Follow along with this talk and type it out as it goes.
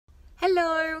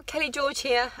Hello, Kelly George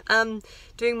here,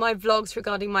 doing my vlogs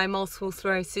regarding my multiple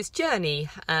sclerosis journey,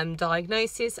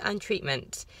 diagnosis and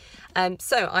treatment.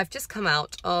 So I've just come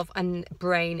out of a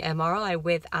brain MRI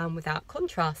with and without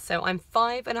contrast. So I'm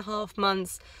 5.5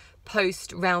 months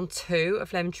post round 2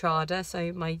 of lemtrada,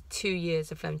 so my 2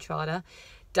 years of lemtrada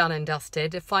done and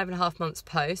dusted, 5.5 months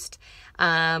post,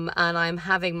 and I'm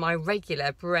having my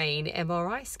regular brain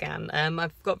MRI scan.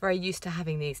 I've got very used to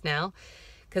having these now,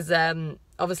 because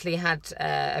obviously had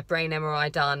a brain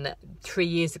MRI done 3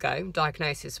 years ago,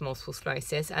 diagnosis of multiple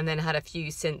sclerosis, and then had a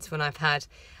few since when I've had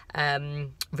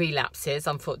relapses,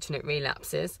 unfortunate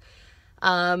relapses.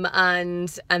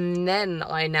 And then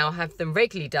I now have them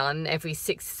regularly done every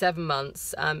 6 to 7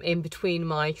 months in between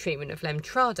my treatment of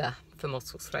lemtrada for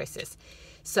multiple sclerosis.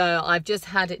 So I've just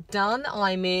had it done.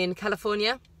 I'm in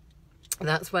California.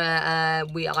 That's where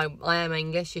I am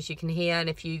English, as you can hear, and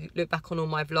if you look back on all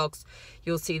my vlogs,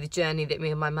 you'll see the journey that me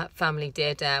and my family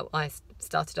did. I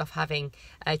started off having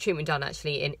treatment done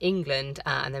actually in England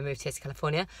and then moved here to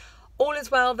California. All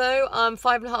is well though. I'm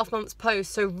 5.5 months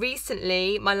post. So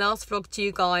recently, my last vlog to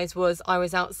you guys was I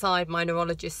was outside my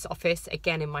neurologist's office,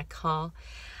 again in my car.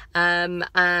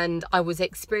 And I was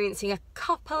experiencing a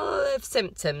couple of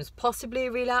symptoms, possibly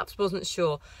a relapse, wasn't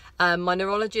sure. My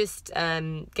neurologist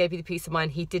gave me the peace of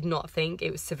mind. He did not think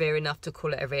it was severe enough to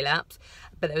call it a relapse,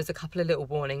 but there was a couple of little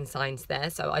warning signs there.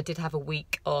 So I did have a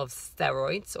week of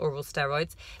steroids, oral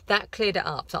steroids. That cleared it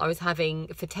up. So I was having,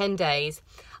 for 10 days,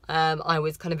 I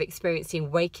was kind of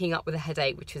experiencing waking up with a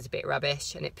headache, which was a bit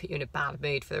rubbish, and it put you in a bad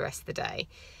mood for the rest of the day.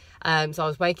 So I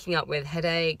was waking up with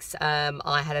headaches.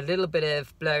 I had a little bit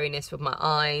of blurriness with my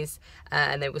eyes,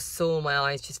 and they were sore. My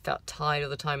eyes just felt tired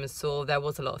all the time and sore. There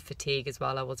was a lot of fatigue as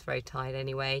well. I was very tired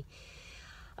anyway.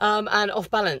 And off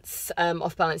balance.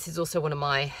 Off balance is also one of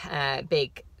my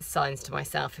big signs to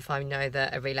myself if I know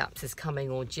that a relapse is coming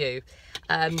or due.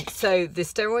 So the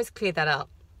steroids cleared that up.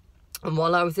 And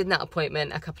while I was in that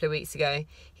appointment a couple of weeks ago,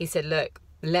 he said, look,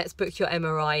 let's book your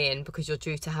MRI in because you're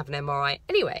due to have an MRI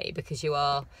anyway, because you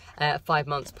are 5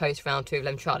 months post round 2 of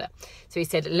lemtrada. So he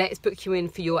said, let's book you in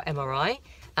for your MRI,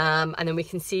 and then we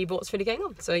can see what's really going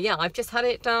on. So yeah, I've just had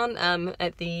it done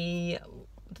at the,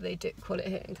 what do they call it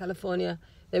here in California?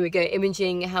 There we go,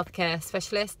 imaging healthcare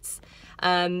specialists.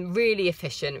 Really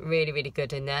efficient, really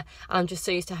good in there. I'm just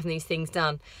so used to having these things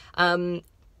done.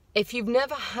 If you've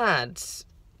never had,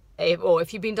 or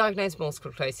if you've been diagnosed with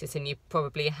multiple sclerosis, and you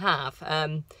probably have,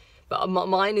 but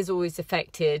mine is always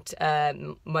affected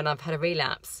when I've had a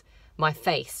relapse, my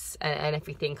face and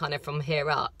everything kind of from here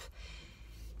up.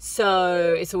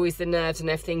 So it's always the nerves and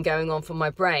everything going on from my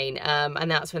brain,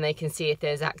 and that's when they can see if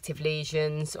there's active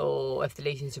lesions or if the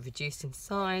lesions are reduced in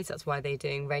size. That's why they're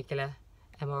doing regular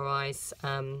MRIs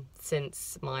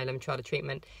since my lemtrada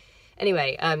treatment.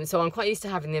 Anyway, so I'm quite used to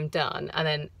having them done and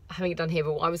then having it done here.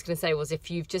 But what I was going to say was,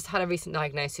 if you've just had a recent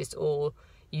diagnosis or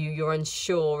you're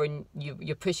unsure and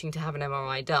you're pushing to have an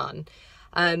MRI done,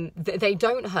 they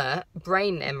don't hurt.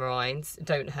 Brain MRIs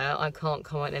don't hurt. I can't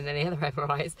comment on any other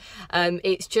MRIs.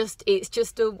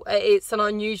 It's an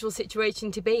unusual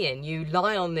situation to be in. You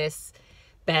lie on this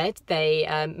bed. They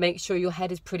make sure your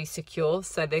head is pretty secure,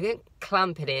 so they don't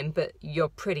clamp it in, but you're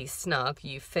pretty snug.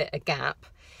 You fit a gap.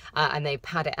 And they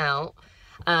pad it out,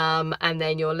 and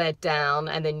then you're led down,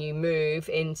 and then you move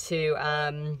into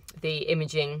the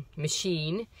imaging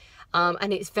machine,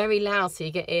 and it's very loud, so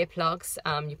you get earplugs,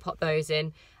 you pop those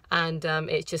in, and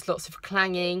it's just lots of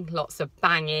clanging, lots of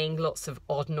banging, lots of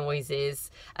odd noises.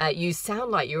 You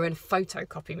sound like you're in a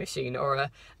photocopy machine or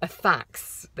a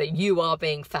fax, that you are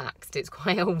being faxed. It's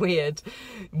quite a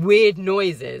weird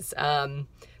noises.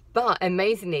 But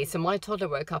amazingly, so my toddler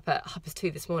woke up at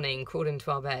 2:30 this morning, crawled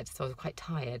into our bed, so I was quite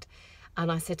tired.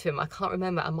 And I said to him, I can't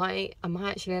remember, am I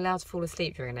actually allowed to fall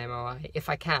asleep during an MRI? If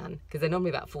I can, because they're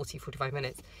normally about 45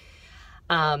 minutes.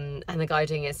 And the guy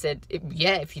doing it said,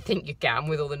 yeah, if you think you can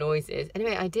with all the noises.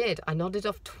 Anyway, I did. I nodded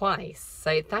off twice.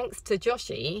 So thanks to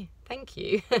Joshi, thank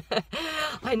you.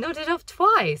 I nodded off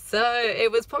twice. So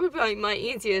it was probably my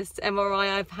easiest MRI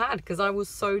I've had, because I was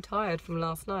so tired from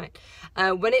last night.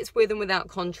 When it's with and without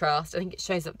contrast, I think it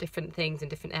shows up different things in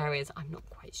different areas. I'm not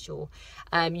quite sure.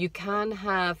 You can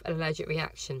have an allergic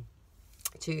reaction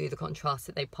to the contrast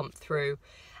that they pump through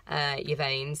your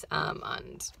veins,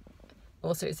 and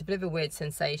also it's a bit of a weird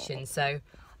sensation. So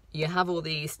you have all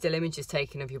these still images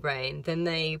taken of your brain, then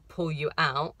they pull you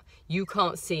out. You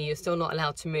can't see, you're still not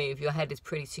allowed to move, your head is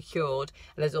pretty secured,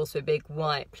 and there's also a big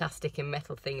white plastic and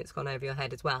metal thing that's gone over your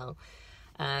head as well.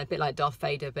 A bit like Darth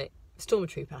Vader, but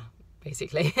Stormtrooper.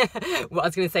 basically. Well, I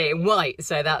was going to say in white,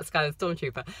 so that's kind of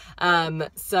stormtrooper.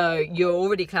 So you're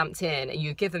already clamped in, and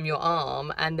you give them your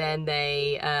arm, and then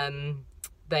they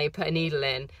put a needle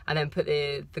in and then put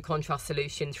the contrast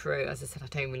solution through. As I said, I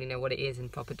don't really know what it is in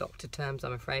proper doctor terms,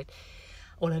 I'm afraid.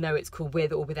 All I know, it's called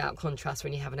with or without contrast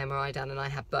when you have an MRI done, and I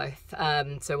had both.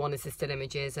 So one is the still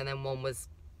images, and then one was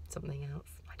something else,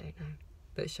 I don't know,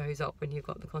 that shows up when you've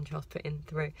got the contrast put in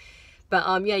through.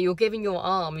 But yeah, you're giving your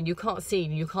arm, and you can't see,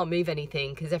 and you can't move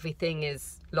anything because everything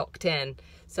is locked in.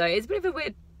 So it's a bit of a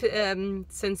weird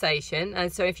sensation,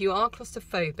 and so if you are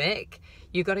claustrophobic,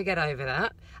 you've got to get over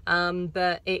that.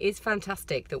 But it is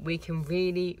fantastic that we can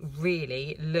really,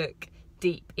 really look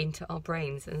deep into our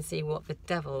brains and see what the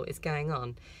devil is going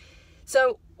on.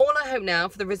 So all I hope now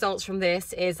for the results from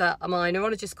this is that my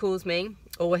neurologist calls me,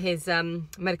 or his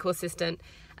medical assistant,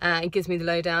 and gives me the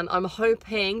lowdown. I'm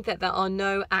hoping that there are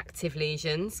no active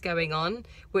lesions going on,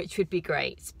 which would be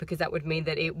great, because that would mean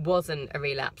that it wasn't a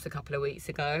relapse a couple of weeks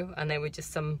ago and there were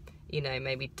just some, you know,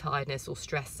 maybe tiredness or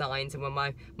stress signs, and when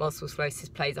my multiple sclerosis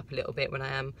plays up a little bit when I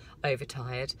am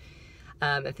overtired,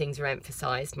 and things are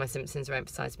emphasised, my symptoms are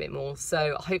emphasised a bit more.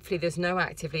 So hopefully there's no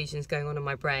active lesions going on in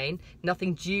my brain,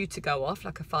 nothing due to go off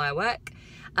like a firework.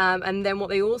 And then what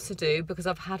they also do, because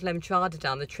I've had lemtrada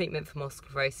done, the treatment for multiple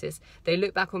sclerosis, they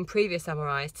look back on previous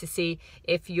MRIs to see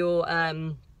if your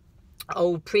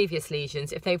old previous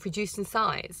lesions, if they've reduced in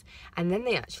size. And then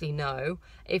they actually know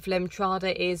if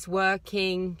lemtrada is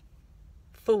working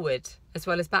forward as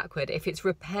well as backward, if it's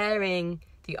repairing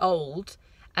the old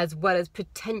as well as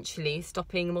potentially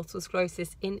stopping multiple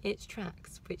sclerosis in its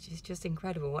tracks, which is just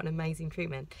incredible. What an amazing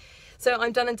treatment. So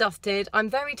I'm done and dusted. I'm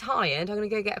very tired. I'm going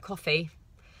to go get a coffee.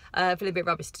 I feel a bit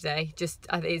rubbish today. Just,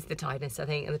 it's the tiredness, I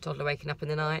think, and the toddler waking up in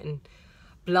the night and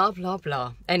blah, blah,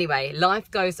 blah. Anyway,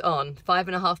 life goes on.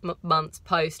 5.5 months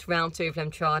post round 2 of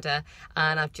lemtrada,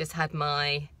 and I've just had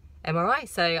my MRI.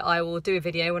 So I will do a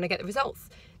video when I get the results.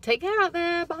 Take care out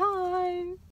there. Bye.